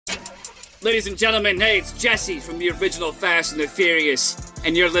Ladies and gentlemen, hey, it's Jesse from the original Fast and the Furious,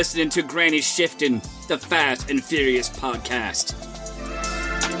 and you're listening to Granny Shifting, the Fast and Furious podcast.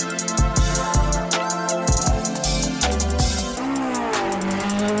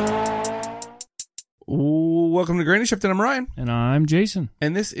 Welcome to Granny Shifting. I'm Ryan. And I'm Jason.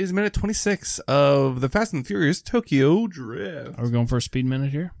 And this is minute 26 of the Fast and Furious Tokyo Drift. Are we going for a speed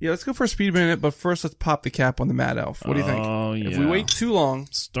minute here? Yeah, let's go for a speed minute, but first let's pop the cap on the Mad Elf. What do you think? Oh, yeah. If we wait too long...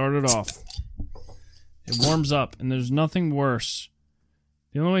 Start it off. It warms up, and there's nothing worse.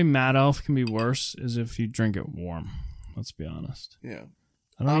 The only way Mad Elf can be worse is if you drink it warm. Let's be honest. Yeah.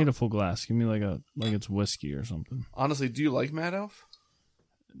 I don't need a full glass. Give me like it's whiskey or something. Honestly, do you like Mad Elf?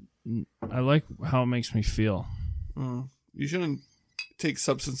 I like how it makes me feel. You shouldn't take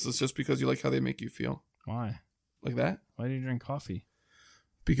substances just because you like how they make you feel. Why? Like that? Why do you drink coffee?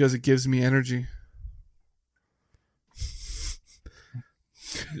 Because it gives me energy.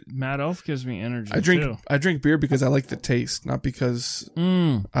 Mad Elf gives me energy. I drink beer because I like the taste, not because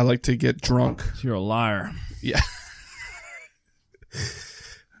I like to get drunk. So you're a liar. Yeah.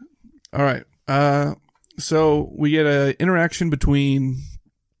 All right. So we get an interaction between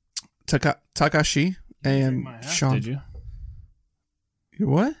Takashi and Sean. Did you?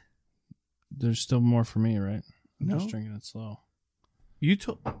 What? There's still more for me, right? I'm No. just drinking it slow. You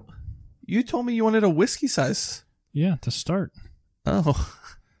told me you wanted a whiskey size. Yeah, to start. Oh.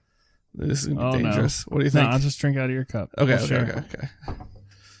 This is going to be dangerous. No. What do you think? No, I'll just drink out of your cup. Okay, We'll share. okay.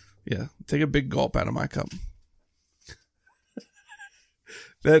 Yeah, take a big gulp out of my cup.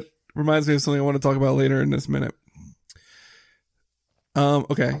 That reminds me of something I want to talk about later in this minute.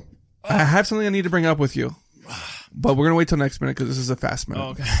 Okay. I have something I need to bring up with you, but we're going to wait till next minute because this is a fast minute. Oh,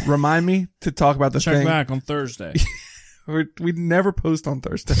 okay. Remind me to talk about the Check thing. back on Thursday. We never post on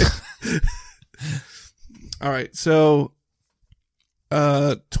Thursday. All right. So,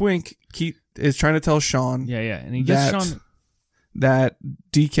 Twink is trying to tell Sean. Yeah. And he gets Sean. That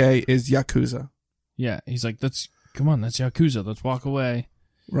DK is Yakuza. Yeah. He's like, that's Yakuza. Let's walk away.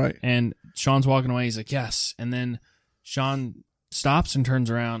 Right. And Sean's walking away. He's like, yes. And then Sean stops and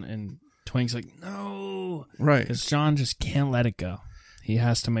turns around, and Twink's like, no. Right. Because Sean just can't let it go. He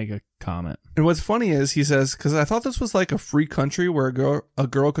has to make a comment. And what's funny is he says, because I thought this was like a free country where a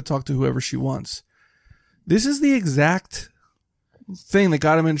girl could talk to whoever she wants. This is the exact thing that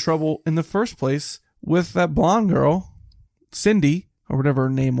got him in trouble in the first place with that blonde girl, Cindy, or whatever her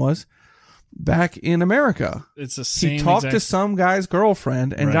name was, back in America. It's the same. He talked to some guy's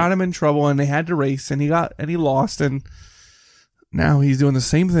girlfriend and got him in trouble, and they had to race, and he lost, and now he's doing the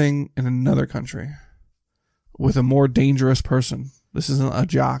same thing in another country with a more dangerous person. This isn't a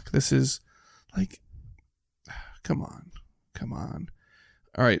jock. This is like, come on.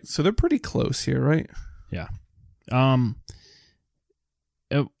 All right, so they're pretty close here, right? Yeah. I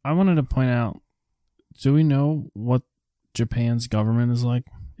wanted to point out, do we know what Japan's government is like?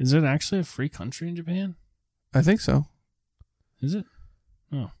 Is it actually a free country in Japan? I think so. Is it?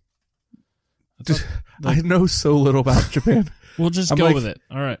 Oh. I know so little about Japan. We'll just go with it.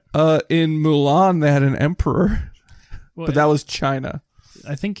 All right. In Mulan, they had an emperor, but that was China.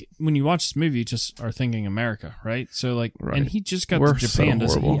 I think when you watch this movie, you just are thinking America, right? So, like, right. And he just got to Japan.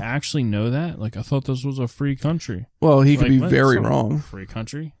 Does he actually know that? Like, I thought this was a free country. Well, he could be very wrong. Free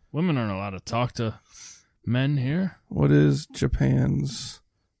country? Women aren't allowed to talk to men here. What is Japan's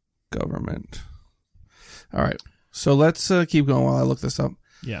government? All right. So let's keep going while I look this up.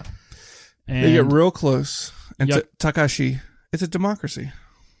 Yeah. And they get real close. And Takashi, it's a democracy.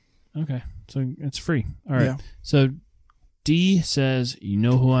 Okay. So it's free. All right. Yeah. So D says, "You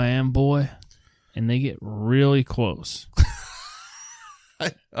know who I am, boy?" And they get really close.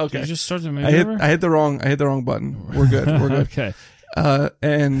 Okay. Did you just start to move I hit the wrong button. We're good. Okay.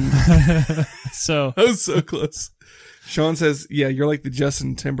 And so I was so close. Sean says, "Yeah, you're like the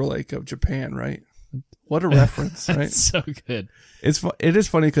Justin Timberlake of Japan, right?" What a reference, right? So good. It is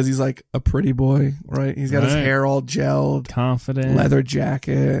funny because he's like a pretty boy, right? He's got his hair all gelled, confident, leather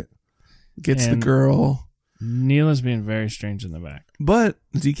jacket, gets the girl. Neil is being very strange in the back. But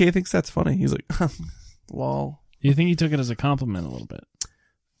DK thinks that's funny. He's like, lol. You think he took it as a compliment a little bit?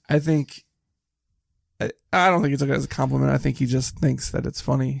 I don't think he took it as a compliment. I think he just thinks that it's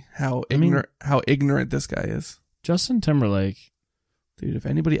funny how ignorant this guy is. Justin Timberlake. Dude, if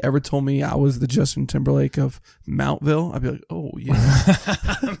anybody ever told me I was the Justin Timberlake of Mountville, I'd be like, oh, yeah.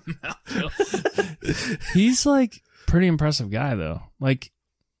 He's like pretty impressive guy, though. Like,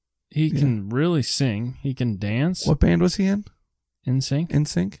 he can really sing. He can dance. What band was he in? NSYNC.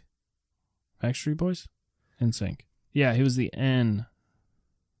 NSYNC? Backstreet Boys? NSYNC. Yeah, he was the N.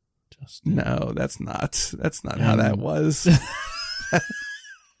 No, that's not how that was.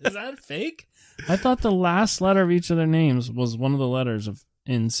 Is that fake? I thought the last letter of each of their names was one of the letters of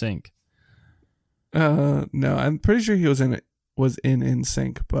NSYNC. No, I'm pretty sure he was in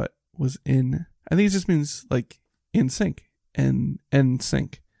NSYNC, but was in. I think it just means like in sync and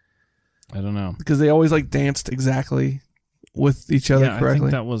sync. I don't know, because they always like danced exactly with each other correctly. I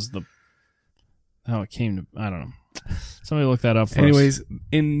think that was how it came to. I don't know. Somebody look that up for Anyways, us.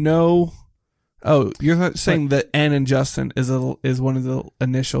 You're saying that N in Justin is one of the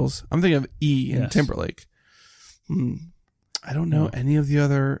initials. I'm thinking of E in Timberlake. I don't know any of the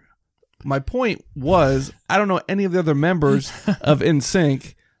other. My point was, I don't know any of the other members of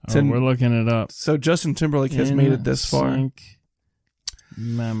NSYNC. We're looking it up. So Justin Timberlake has made it this far. NSYNC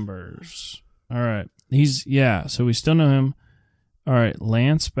members. All right. So we still know him. All right.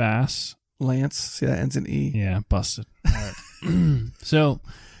 Lance Bass. Lance. See, that ends in E. Yeah, busted. All right. So,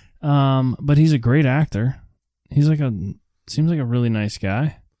 but he's a great actor. He's seems like a really nice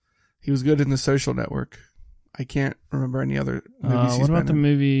guy. He was good in The Social Network. I can't remember any other movies what about the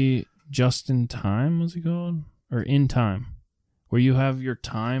movie Just in Time, was it called? Or In Time? Where you have your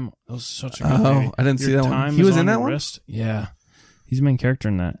time. That was such a good movie. I didn't see that one. He was in that one? Wrist. Yeah. He's the main character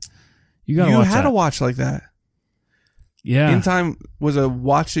in that. You had to watch like that. Yeah. In Time was a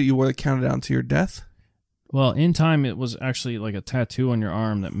watch that you wore that counted down to your death? Well, In Time, it was actually like a tattoo on your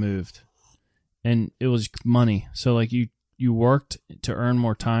arm that moved. And it was money. So like you worked to earn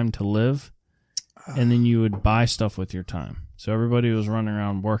more time to live. And then you would buy stuff with your time. So everybody was running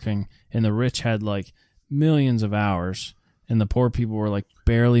around working, and the rich had like millions of hours, and the poor people were like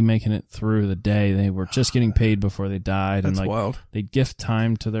barely making it through the day. They were just getting paid before they died. That's and like wild. They'd gift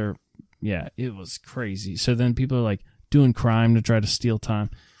time to their, it was crazy. So then people are like doing crime to try to steal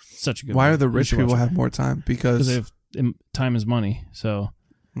time. Such a good Why movie. are the rich people have more time? Because they have, time is money. So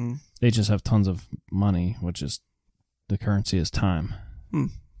they just have tons of money, which is the currency is time.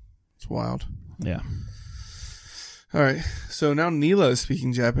 It's wild. Yeah. All right. So now Neela is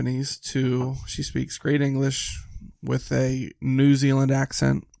speaking Japanese too. She speaks great English with a New Zealand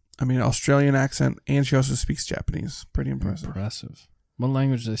accent. Australian accent, and she also speaks Japanese. Pretty impressive. What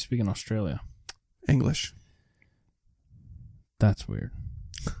language do they speak in Australia? English. That's weird.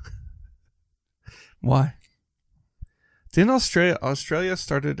 Why? Didn't Australia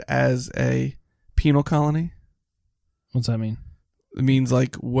started as a penal colony? What's that mean? It means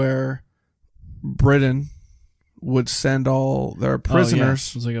like where Britain would send all their prisoners.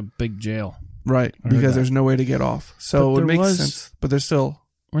 It was like a big jail. Right, because there's no way to get off. So it would make sense. But there's still...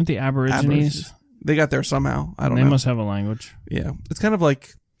 Weren't the Aborigines? They got there somehow. I don't know. They must have a language. Yeah. It's kind of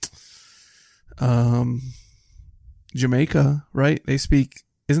like Jamaica, right? They speak...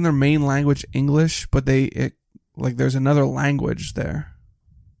 Isn't their main language English? But there's another language there.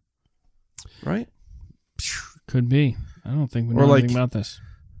 Right? Could be. I don't think we know anything about this.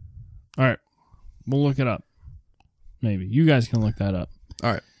 All right. We'll look it up. Maybe. You guys can look that up.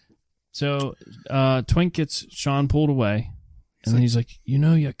 All right. So, Twink gets Sean pulled away. And then he's like,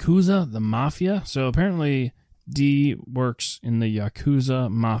 Yakuza, the mafia? So, apparently, D works in the Yakuza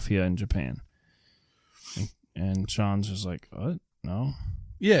mafia in Japan. And Sean's just like, what? No?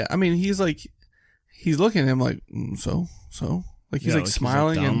 Yeah. He's looking at him like, so? Like, he's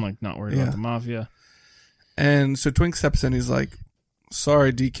smiling. He's and like not worried about the mafia. And so Twink steps in. He's like,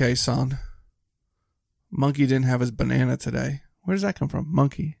 sorry, DK-san. Monkey didn't have his banana today. Where does that come from?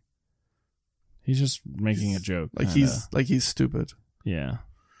 Monkey. He's just making a joke. He's stupid. Yeah.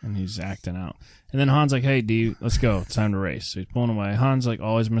 And he's acting out. And then Han's like, hey, D, let's go. It's time to race. So he's pulling away. Han's like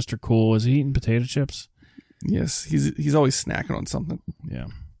always Mr. Cool. Is he eating potato chips? Yes. He's always snacking on something. Yeah.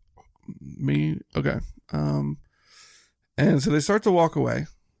 Me? Okay. And so they start to walk away.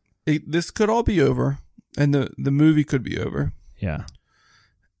 This could all be over. And the movie could be over. Yeah.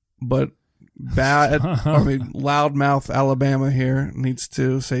 But loudmouth Alabama here needs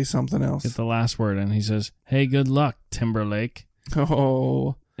to say something else. Get the last word in. He says, hey, good luck, Timberlake.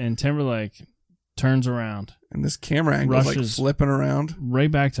 Oh. And Timberlake turns around. And this camera angle is like flipping around. Right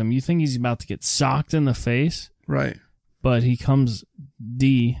back to him. You think he's about to get socked in the face. Right. But D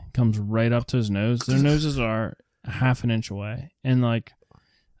comes right up to his nose. Their noses are half an inch away. And I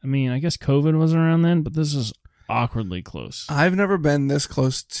guess COVID wasn't around then, but this is awkwardly close. I've never been this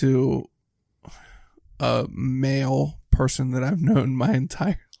close to a male person that I've known my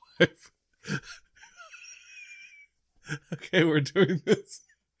entire life. Okay, we're doing this.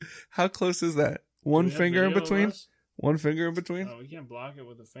 How close is that? One finger in between? One finger in between? Oh, we can't block it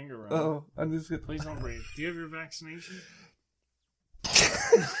with a finger. Oh, I'm just gonna... Please don't breathe. Do you have your vaccination?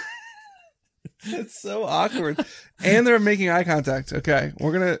 It's so awkward. And they're making eye contact. Okay,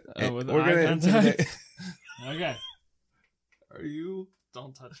 we're gonna intimidate. Okay. Are you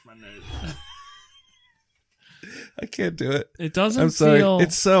Don't touch my nose. I can't do it. It doesn't I'm sorry. feel...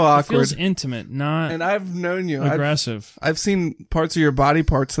 It's so It awkward. feels intimate, not And I've known you. aggressive. I've seen parts of your body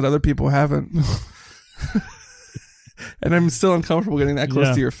parts that other people haven't. And I'm still uncomfortable getting that close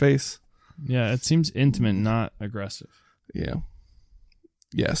Yeah. to your face. Yeah, it seems intimate, not aggressive. Yeah.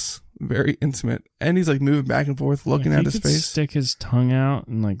 Yes. Very intimate. And he's like moving back and forth, looking If at he his could face. stick his tongue out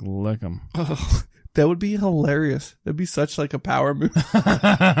and like lick him. Oh, that would be hilarious. That'd be such like a power move.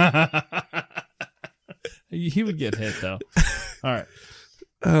 He would get hit though. All right.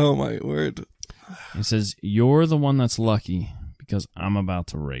 Oh my word. He says, "You're the one that's lucky because I'm about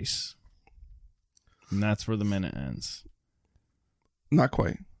to race." And that's where the minute ends. Not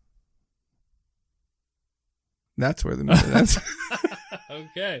quite. That's where the minute ends.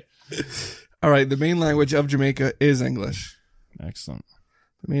 Okay. All right. The main language of Jamaica is English. Excellent.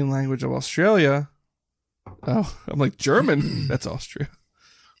 The main language of Australia. Oh, I'm like German. That's Austria.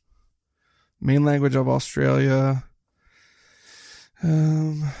 Main language of Australia.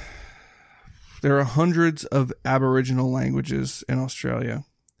 There are hundreds of Aboriginal languages in Australia.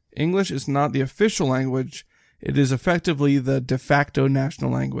 English is not the official language. It is effectively the de facto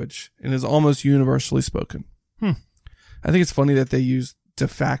national language and is almost universally spoken. I think it's funny that they use de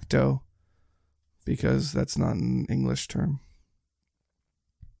facto because that's not an English term.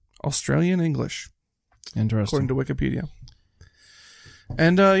 Australian English, Interesting. according to Wikipedia.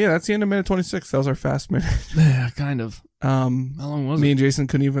 And yeah, that's the end of minute 26. That was our fast minute. Yeah, kind of. How long was me it? and Jason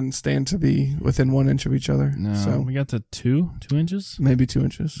couldn't even stand to be within 1 inch of each other. No, So we got to 2 inches. maybe 2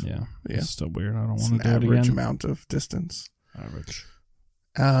 inches. Yeah, Yeah. It's still weird. I don't It's want an to do it average again. amount of distance. Average.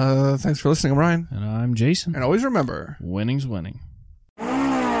 Thanks for listening. I'm Ryan. And I'm Jason. And always remember, Winning's winning.